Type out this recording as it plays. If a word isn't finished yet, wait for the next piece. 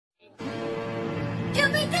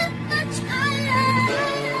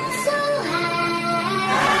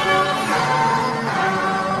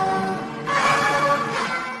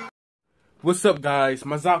What's up, guys?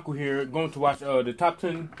 Mazaku here, going to watch the top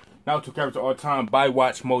 10 Naruto characters of all time by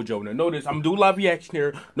WatchMojo. Now, notice I'm doing live reaction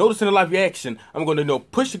here. Notice in the live reaction, I'm going to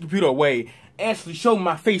push the computer away, actually show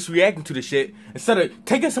my face reacting to the shit instead of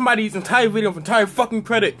taking somebody's entire video, entire fucking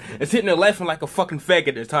credit, and sitting there laughing like a fucking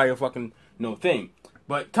faggot the entire fucking thing.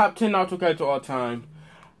 But top 10 Naruto characters of all time.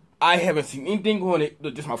 I haven't seen anything on it.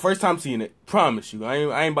 This is my first time seeing it. Promise you,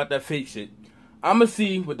 I ain't about that fake shit. I'ma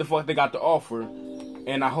see what the fuck they got to offer.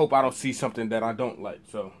 And I hope I don't see something that I don't like.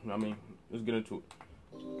 So, I mean, let's get into it.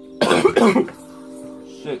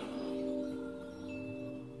 Shit.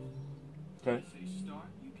 Okay.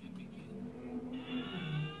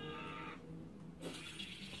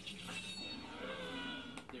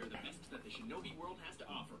 They're the best that the Shinobi world has to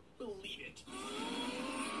offer. Believe it.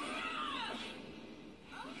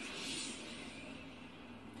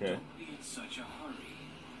 Okay. Don't be in such a hurry.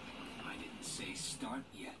 I didn't say start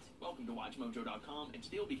yet. Welcome to WatchMojo.com, and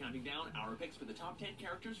today we'll be counting down our picks for the top 10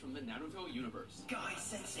 characters from the Naruto universe. Guys,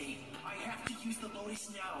 Sensei, I have to use the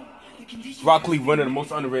Lotus now. The condition Rock Lee, one of the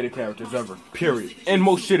most underrated characters ever. Period. And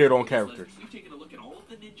most shitted on characters. We've taken a look at all of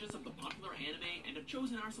the ninjas of the popular anime and have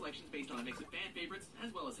chosen our selections based on a mix of fan favorites,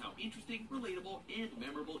 as well as how interesting, relatable, and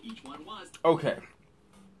memorable each one was. Okay.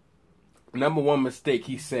 Number one mistake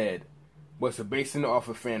he said was to base it off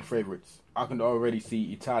of fan favorites. I can already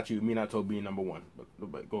see Itachi Minato being number one.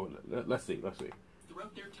 But go ahead. Let's see.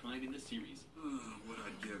 Throughout their time in the series. What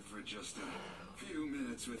I'd give for just a few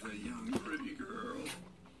minutes with a young, pretty girl.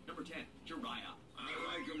 Number 10, Jiraiya. I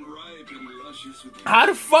like 'em ripe and luscious with How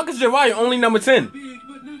the fuck is Jiraiya only number 10? big,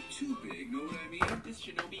 but not too big. Know what I mean? This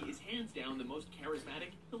Shinobi is hands down the most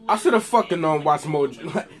charismatic. I should have fucking known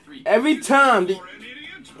WatchMojo. Every time. You're an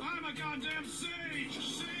idiot. I'm a goddamn sage.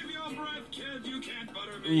 Save your breath, kid. You can't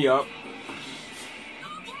butter me. Yup.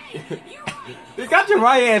 They got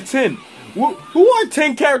Jiraiya at 10. Who are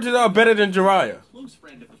 10 characters that are better than Jiraiya? Close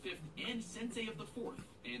friend of the 5th and sensei of the 4th.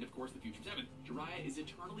 And of course the future 7th. Jiraiya is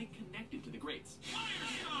eternally connected to the greats.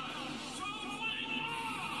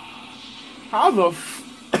 How the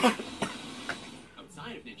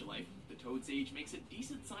Outside of ninja life, the Toad Sage makes a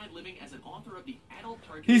decent side living as an author of the adult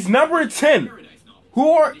target He's number 10. Paradise novel. Who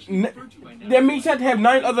are... That means you have to have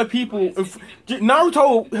 9 other people.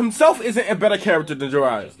 Naruto himself isn't a better character than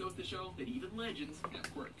Jiraiya. Just goes to show that even legends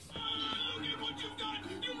have quirks. Look what you've done.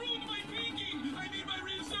 You ruined my thinking. I need my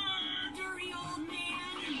reserve. dirty old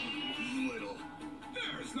man. Little.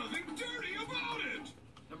 There's nothing dirty about it.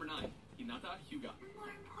 Number 9, Hinata Hyuga. More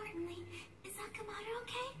importantly, is Akamaru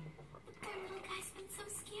okay? Their little guy's been so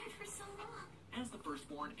scared for so long. As the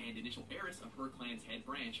firstborn and initial heiress of her clan's head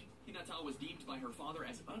branch, Hinata was deemed by her father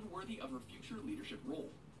as unworthy of her future leadership role.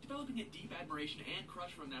 Developing a deep admiration and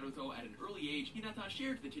crush from Naruto at an early age, Hinata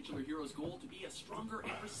shared the titular hero's goal to be a stronger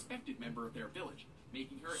and respected member of their village,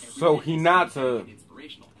 making her So every Hinata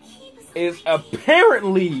inspirational. is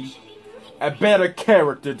apparently a better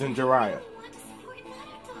character than Jiraiya. I want to support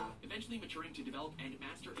Naruto. Eventually maturing to develop and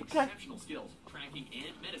master exceptional skills, tracking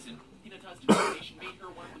and medicine, Hinata's determination made her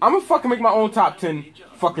one of the I'm gonna fucking make my own top 10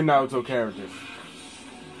 fucking Naruto characters.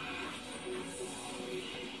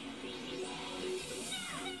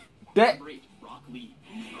 That, Number 8, Rock Lee.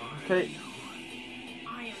 okay.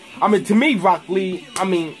 I mean, to me, Rock Lee,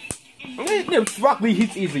 Rock Lee,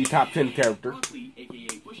 he's easily top 10 character. Rock Lee,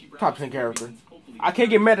 aka Bushy Brown, Top 10 character. hopefully I can't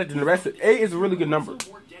get mad at the rest of it. 8 is a really good number.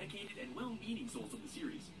 also more dedicated and well-meaning souls of the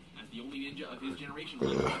series. As the only ninja of his generation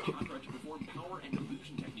with enough chakra to perform power and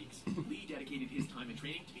illusion techniques, Lee dedicated his time and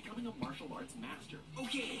training to becoming a martial arts master.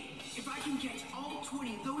 Okay, if I can catch all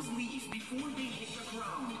 20 of those leaves before they hit the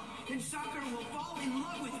ground, then Sakura will fall in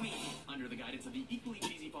love with me. Under the guidance of the equally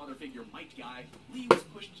cheesy father figure Might Guy, Lee was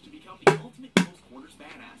pushed to become the ultimate close quarters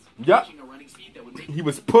badass. Yup. Reaching a running speed that would make He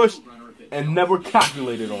was pushed runner a bit and never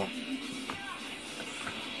calculated on.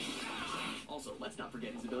 Also, let's not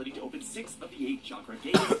forget his ability to open 6 of the 8 chakra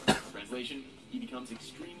gates. Translation, he becomes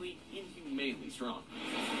extremely, inhumanely strong.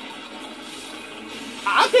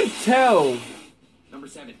 I can tell Number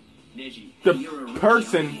 7, Neji. the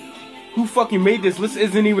person who fucking made this list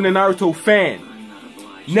isn't even a Naruto fan.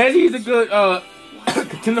 Neji's a good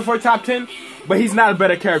contender for a top 10, but he's not a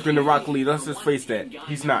better character than Rock Lee. Let's just face that.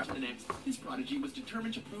 He's not. This prodigy was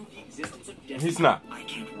determined to prove the existence of destiny. He's not. I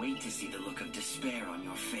can't wait to see the look of despair on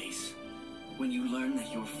your face when you learn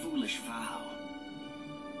that your foolish vow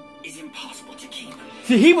is impossible to keep.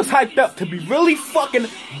 See, he was hyped up to be really fucking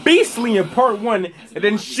beastly in part 1 and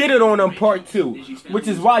then shitted on in part 2. Which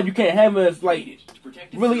is why you can't have him as, like,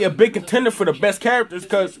 really a big contender for the best characters,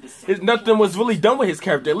 because nothing was really done with his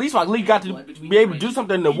character. At least Rock Lee got to be able to do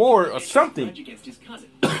something in the war or something. Against his cousin.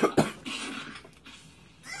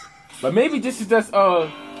 But maybe this is just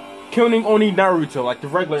killing only Naruto, like the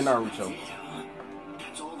regular Naruto.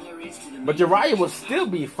 That's all there is to the But Jiraiya will still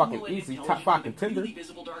be fucking easy, top 5 contender.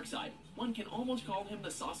 Visible dark side. One can almost call him the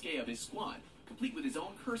Sasuke of his squad, complete with his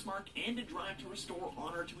own curse mark and a drive to restore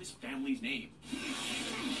honor to his family's name.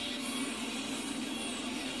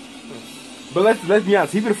 But let's be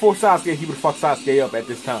honest, he would have forced Sasuke, he would have fucked Sasuke up at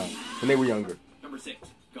this time when they were younger. Number 6,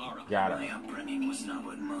 Gaara. My upbringing was not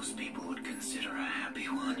what most people would consider a happy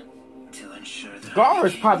one. To ensure that Gaara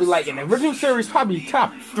is probably like in the original series, probably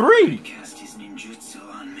top 3. cast his ninjutsu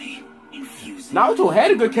on me, infusing Naruto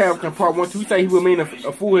had a good character in part 1 2. He said he would remain a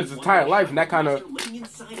fool his entire life, and that kind of. Living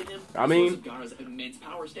inside of him, I mean- the source of Gaara's immense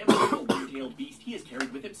power stems from the long-tailed beast he has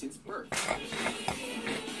carried with him since birth.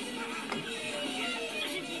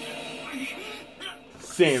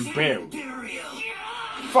 Sam Barry.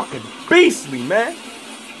 Fucking beastly, man.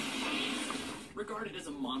 Regarded as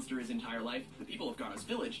a monster his entire life, the people of Gaara's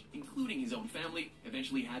village, including his own family,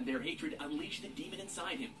 eventually had their hatred unleash the demon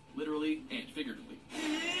inside him, literally and figuratively.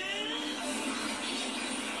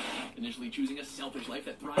 Initially choosing a selfish life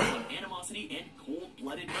that thrives on animosity and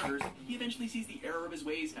cold-blooded murders, he eventually sees the error of his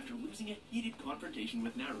ways after losing a heated confrontation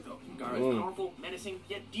with Naruto. Gaara is powerful, menacing,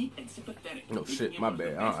 yet deep and sympathetic. No making shit, him my one of the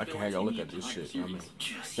bad. best I can't villains y'all look in at the this entire shit. I mean,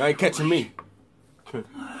 series. y'all ain't catching me.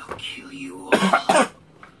 I'll kill you all.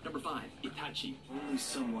 Number 5, Itachi. Only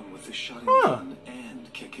someone with the Sharingan Huh.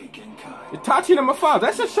 and Kekkei Genkai. Itachi number 5.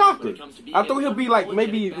 That's a shocker. I thought he'll be like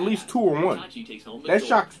maybe at least 2 or 1. Itachi takes home the That gold.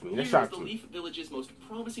 shocks me. That Here is shocks the me. Leaf Village's most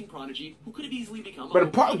promising prodigy, who could have easily become But a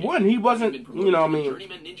in part Hokage. 1, he wasn't, He's been you know what I promoted to mean,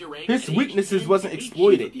 the journeyman ninja rank his at age weaknesses 10, wasn't chief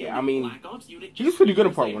exploited. of the Yeah, I mean, Black Ops unit he was pretty good in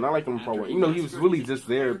just part years 1. I like him in part after 1. You know, he was massacred really his just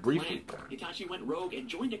there entire briefly. clan, Itachi went rogue and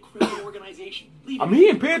joined a criminal organization. I mean, he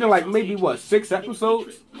appeared in like maybe, what, 6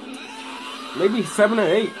 episodes? Maybe 7 or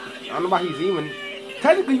 8. I don't know why he's even.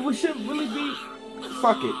 Technically, we should really be.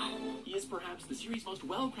 Fuck it. He is perhaps the series' most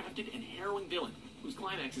well-crafted and harrowing villain, whose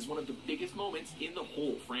climax is one of the biggest moments in the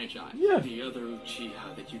whole franchise. Yeah. The other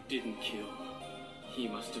Uchiha that you didn't kill, he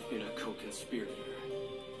must have been a co-conspirator.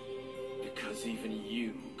 Because even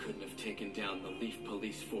you couldn't have taken down the Leaf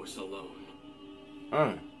Police Force alone.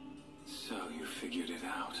 So you figured it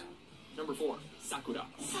out. Number 4, Sakura.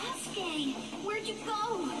 Sasuke, where'd you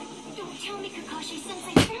go? Don't tell me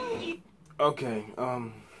Kakashi-sensei found you. Okay,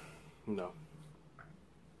 no.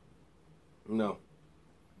 No.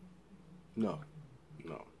 No.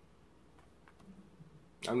 No.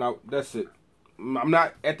 I'm not, that's it. I'm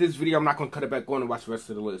not, at this video, I'm not going to cut it back on and watch the rest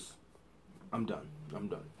of the list. I'm done. I'm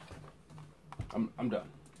done. I'm done.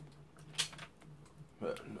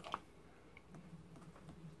 No.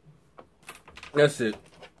 That's it.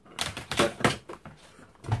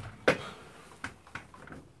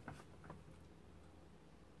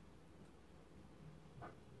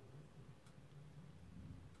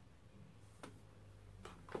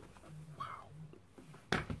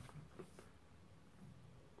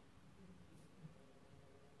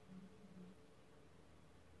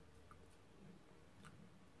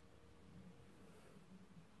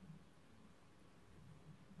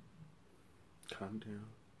 Calm down.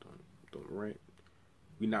 Don't rant.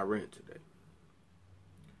 We not rant today.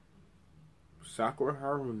 Sakura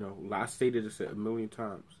Haruno, I stated this a million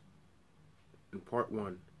times. In part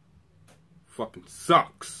 1, fucking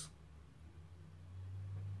sucks.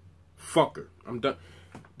 Fucker. I'm done.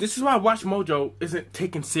 This is why WatchMojo isn't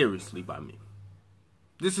taken seriously by me.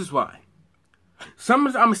 This is why. Some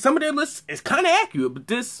of their lists is kind of accurate, but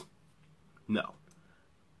this, no.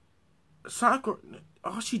 Sakura,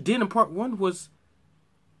 all she did in part 1 was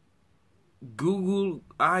Google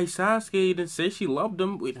Sasuke and say she loved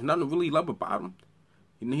him with nothing really love about him.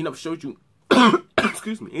 He never showed you,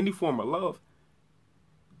 excuse me, any form of love.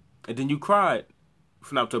 And then you cried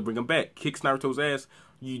for Naruto to bring him back, kicks Naruto's ass.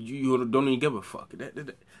 You don't even give a fuck.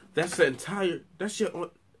 That's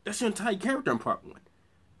your entire character in part 1.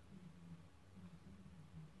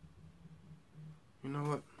 You know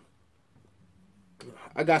what?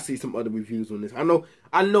 I gotta see some other reviews on this. I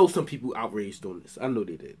know some people outraged on this. I know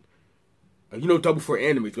they did. You know, Double for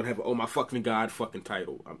Anime is gonna have an "Oh my fucking god" fucking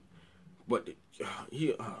title. But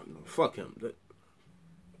fuck him.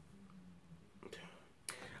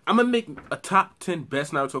 I'm gonna make a top 10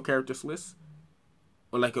 best Naruto characters list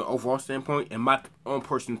on like an overall standpoint, and my own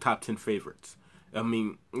personal top 10 favorites. I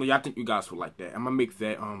mean, I think you guys would like that. I'm gonna make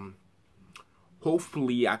that.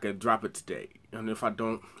 Hopefully, I can drop it today, and if I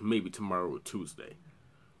don't, maybe tomorrow or Tuesday.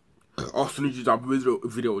 Also need to drop a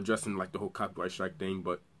video addressing like the whole copyright strike thing,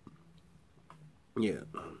 but yeah,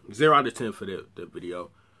 0 out of 10 for the video.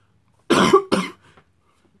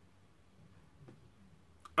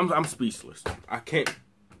 I'm speechless. I can't.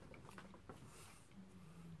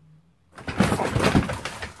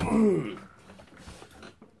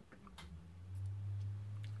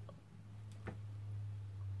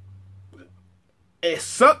 It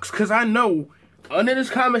sucks because I know under this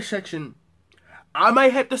comment section, I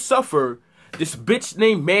might have to suffer this bitch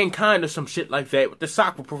named Mankind or some shit like that with the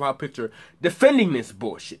Sakura profile picture defending this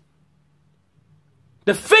bullshit.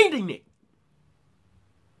 Defending it.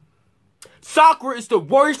 Sakura is the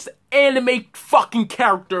worst anime fucking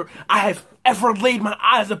character I have ever laid my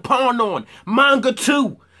eyes upon on. Manga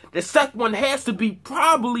too. The second one has to be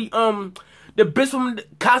probably the bitch from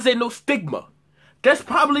Kaze no Stigma. That's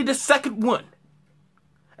probably the second one.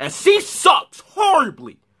 And she sucks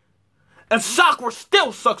horribly. And Sakura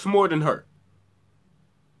still sucks more than her.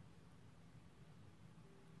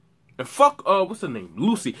 And fuck, what's her name?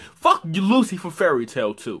 Lucy. Fuck Lucy from Fairy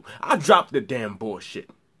Tail too. I dropped the damn bullshit.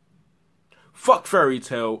 Fuck Fairy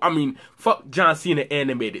Tail. I mean, fuck John Cena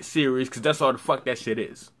animated series, because that's all the fuck that shit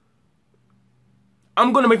is.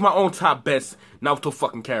 I'm gonna make my own top best Naruto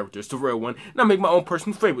fucking characters, the real one. And I'll make my own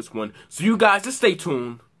personal favorites one. So you guys, just stay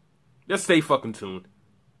tuned. Just stay fucking tuned.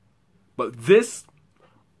 But this,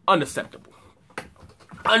 unacceptable.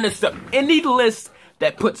 Unacceptable. Any list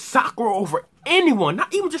that puts Sakura over anyone,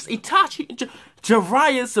 not even just Itachi,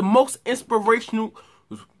 Jiraiya is the most inspirational.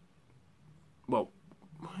 Well,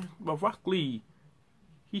 Rock Lee,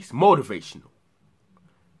 he's motivational.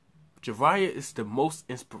 Jiraiya is the most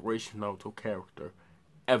inspirational Naruto character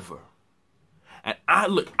ever. And I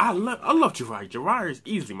love Jiraiya. Jiraiya is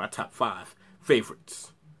easily my top 5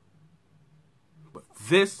 favorites. But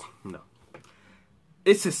this, no.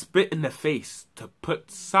 It's a spit in the face to put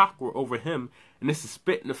Sakura over him, and it's a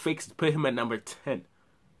spit in the face to put him at number 10.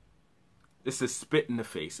 It's a spit in the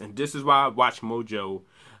face, and this is why I watch Mojo.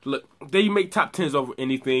 Look, they make top 10s over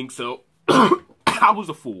anything, so I was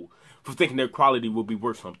a fool for thinking their quality would be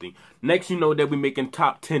worth something. Next, you know, they'll be making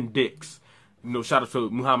top 10 dicks. You know, shout out to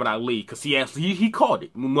Muhammad Ali, because he called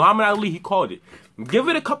it. Muhammad Ali, he called it. Give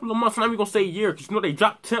it a couple of months, I'm not even going to say a year, because you know they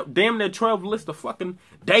dropped damn near 12 lists a fucking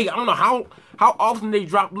day. I don't know how often they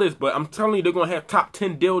drop lists, but I'm telling you, they're going to have top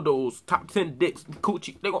 10 dildos, top 10 dicks,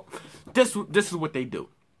 coochie. This is what they do.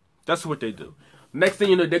 That's what they do. Next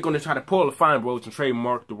thing you know, they're going to try to pull a fine roach and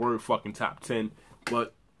trademark the word fucking top 10.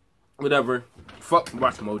 But, whatever. Fuck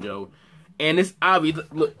WatchMojo. And it's obvious.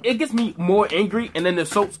 Look, it gets me more angry, and then the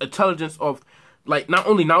insults intelligence of, like, not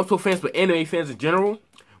only Naruto fans, but anime fans in general.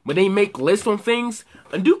 When they make lists on things,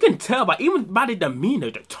 and you can tell even by the demeanor,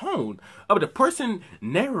 the tone of the person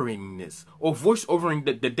narrating this or voice overing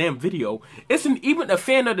the damn video, isn't even a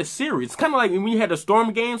fan of the series. It's kind of like when we had the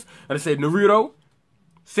Storm games, and they said Naruto,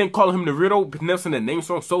 calling him Naruto, pronouncing the name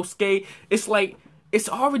song Sosuke. It's like, it's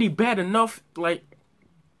already bad enough, like,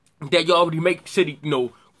 that you already make shitty, you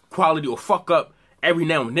know, quality or fuck up every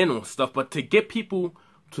now and then on stuff, but to get people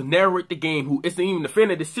to narrate the game who isn't even a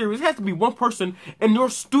fan of the series, it has to be one person in your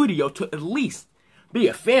studio to at least be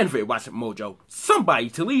a fan of it, WatchMojo. Somebody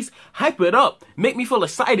to at least hype it up, make me feel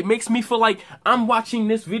excited, makes me feel like I'm watching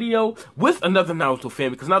this video with another Naruto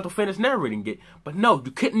fan, because Naruto fan is narrating it. But no,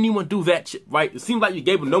 you couldn't even do that shit, right? It seems like you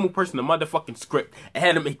gave a normal person a motherfucking script and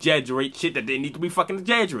had them exaggerate shit that didn't need to be fucking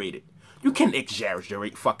exaggerated. You can't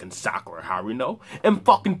exaggerate fucking Sakura Haruno.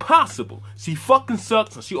 Impossible. She fucking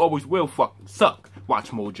sucks, and she always will fucking suck.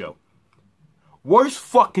 WatchMojo. Worst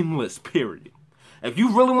fucking list, period. If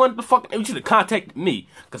you really wanted to fucking, you should have contacted me.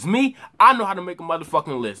 Because me, I know how to make a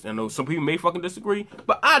motherfucking list. I know some people may fucking disagree,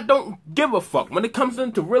 but I don't give a fuck. When it comes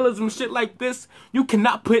into realism shit like this, you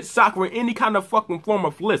cannot put Sakura in any kind of fucking form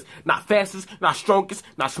of list. Not fastest, not strongest,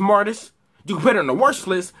 not smartest. You can put her in the worst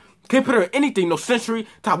list. Can't put her in anything, no century,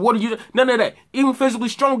 top water user, none of that. Even physically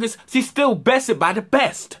strongest, she's still bested by the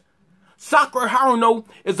best. Sakura Haruno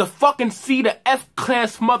is a fucking C to F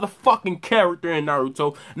class motherfucking character in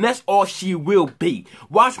Naruto, and that's all she will be.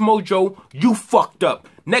 WatchMojo, you fucked up.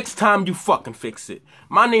 Next time you fucking fix it.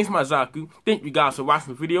 My name's Mazaku. Thank you guys for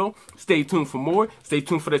watching the video. Stay tuned for more. Stay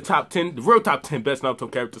tuned for the top 10, the real top 10 best Naruto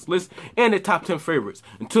characters list, and the top 10 favorites.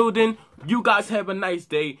 Until then, you guys have a nice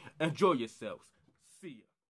day. Enjoy yourselves.